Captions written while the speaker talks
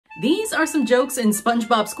These are some jokes in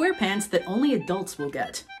Spongebob SquarePants that only adults will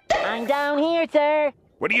get. I'm down here, sir.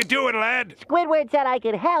 What are you doing, lad? Squidward said I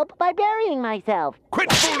could help by burying myself.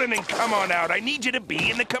 Quit fooling and come on out. I need you to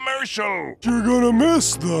be in the commercial. You're gonna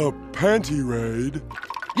miss the panty raid.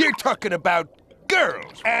 You're talking about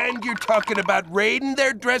girls, and you're talking about raiding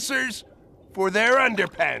their dressers for their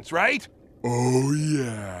underpants, right? Oh,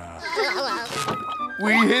 yeah.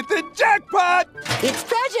 We hit the jackpot! It's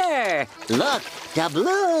treasure! Look,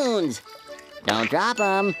 doubloons. Don't drop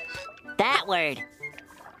them. That word.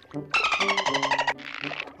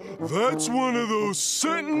 That's one of those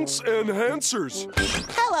sentence enhancers.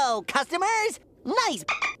 Hello, customers. Nice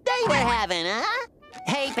day we're having, huh?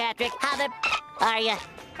 Hey, Patrick, how the are ya?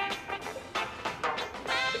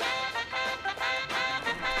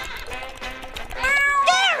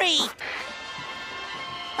 Gary!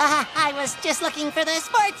 I was just looking for the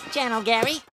sports channel, Gary.